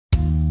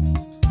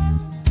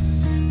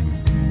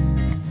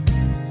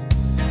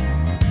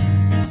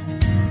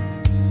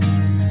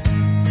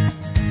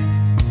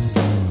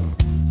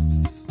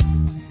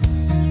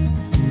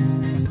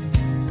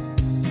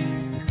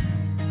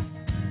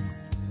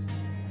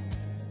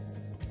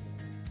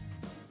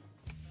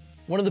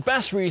One of the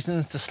best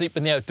reasons to sleep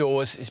in the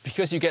outdoors is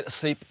because you get to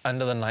sleep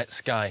under the night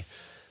sky.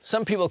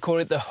 Some people call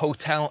it the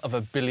hotel of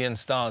a billion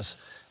stars.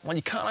 When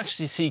you can't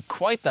actually see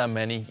quite that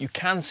many, you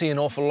can see an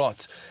awful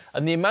lot.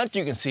 And the amount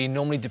you can see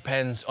normally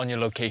depends on your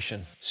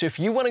location. So if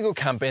you want to go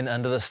camping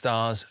under the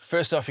stars,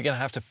 first off, you're going to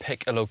have to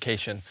pick a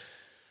location.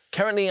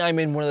 Currently, I'm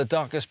in one of the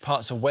darkest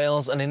parts of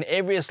Wales, and in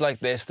areas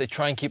like this, they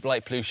try and keep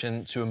light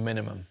pollution to a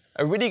minimum.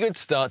 A really good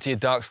start to your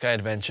dark sky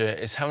adventure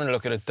is having a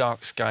look at a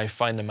dark sky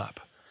finder map.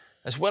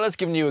 As well as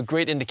giving you a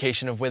great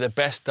indication of where the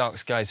best dark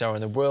skies are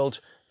in the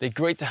world, they're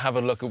great to have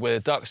a look at where the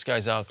dark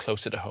skies are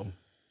closer to home.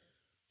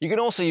 You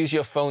can also use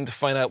your phone to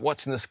find out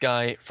what's in the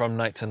sky from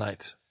night to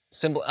night.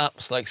 Simple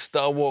apps like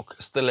Starwalk,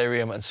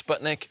 Stellarium and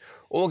Sputnik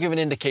all give an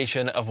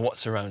indication of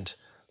what's around.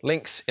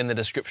 Links in the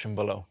description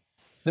below.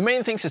 The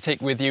main things to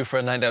take with you for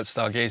a night out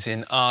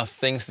stargazing are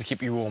things to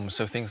keep you warm,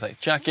 so things like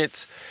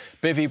jackets,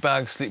 bivy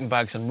bags, sleeping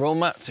bags and roll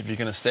mats if you're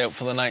going to stay out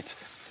for the night.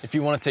 If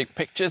you want to take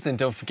pictures, then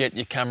don't forget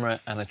your camera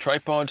and a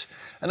tripod.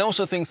 And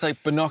also things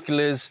like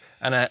binoculars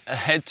and a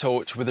head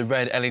torch with a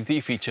red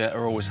LED feature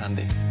are always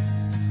handy.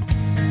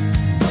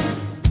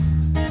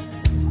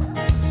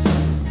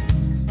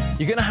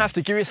 You're going to have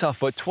to give yourself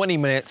about 20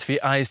 minutes for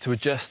your eyes to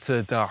adjust to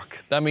the dark.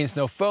 That means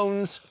no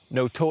phones,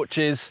 no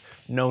torches,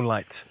 no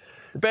light.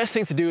 The best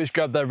thing to do is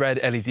grab that red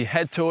LED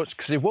head torch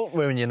because it won't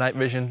ruin your night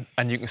vision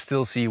and you can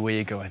still see where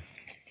you're going.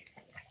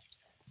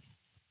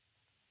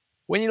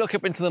 When you look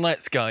up into the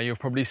night sky, you'll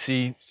probably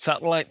see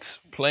satellites,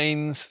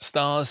 planes,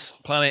 stars,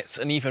 planets,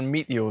 and even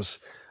meteors.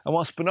 And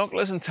whilst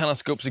binoculars and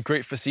telescopes are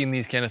great for seeing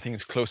these kind of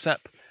things close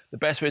up, the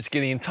best way to get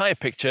the entire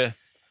picture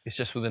is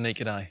just with the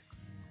naked eye.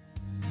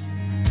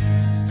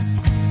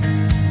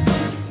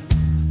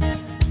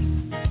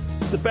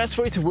 The best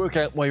way to work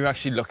out what you're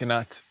actually looking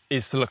at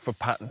is to look for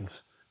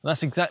patterns. And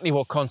that's exactly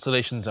what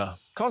constellations are.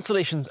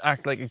 Constellations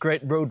act like a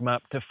great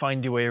roadmap to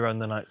find your way around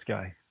the night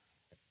sky.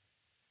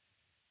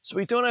 So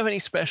we don't have any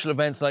special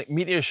events like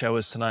meteor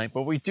showers tonight,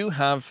 but what we do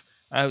have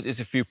out is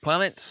a few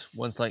planets,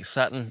 ones like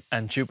Saturn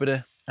and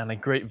Jupiter, and a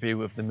great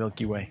view of the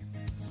Milky Way.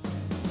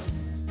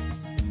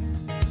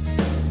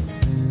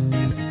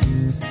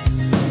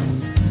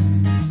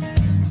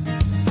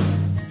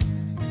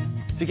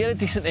 To get a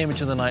decent image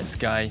of the night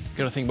sky, you've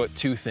got to think about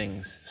two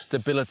things: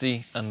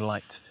 stability and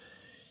light.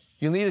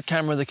 You'll need a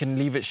camera that can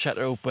leave its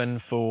shutter open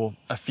for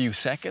a few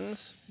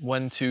seconds,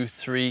 1, 2,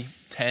 3,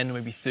 10,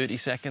 maybe 30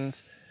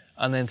 seconds.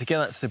 And then to get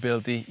that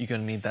stability, you're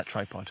going to need that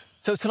tripod.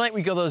 So tonight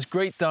we got those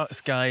great dark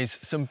skies,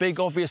 some big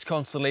obvious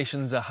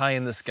constellations are high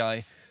in the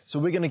sky. So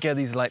we're going to get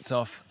these lights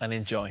off and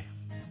enjoy.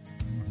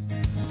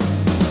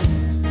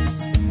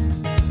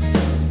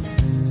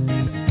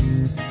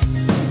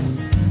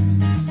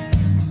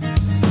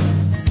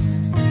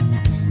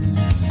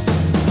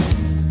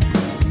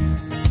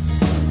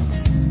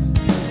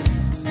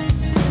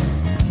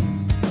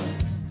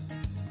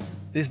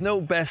 There's no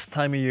best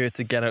time of year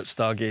to get out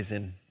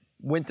stargazing.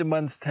 Winter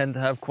months tend to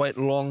have quite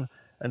long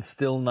and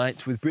still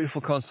nights with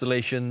beautiful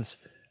constellations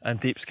and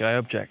deep sky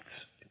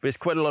objects. But it's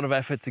quite a lot of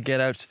effort to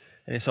get out,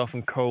 and it's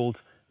often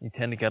cold and you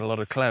tend to get a lot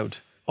of cloud.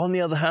 On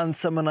the other hand,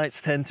 summer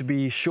nights tend to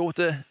be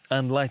shorter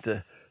and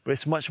lighter, but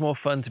it's much more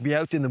fun to be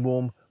out in the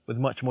warm with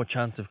much more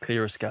chance of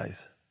clearer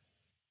skies.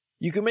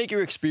 You can make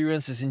your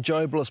experience as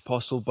enjoyable as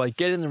possible by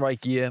getting the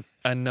right gear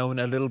and knowing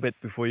a little bit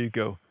before you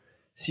go.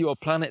 See what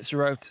planets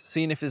are out,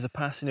 seeing if there's a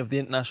passing of the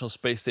International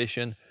Space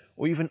Station,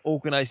 or even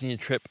organising your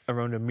trip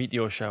around a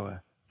meteor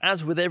shower.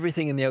 As with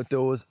everything in the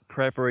outdoors,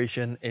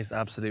 preparation is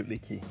absolutely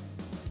key.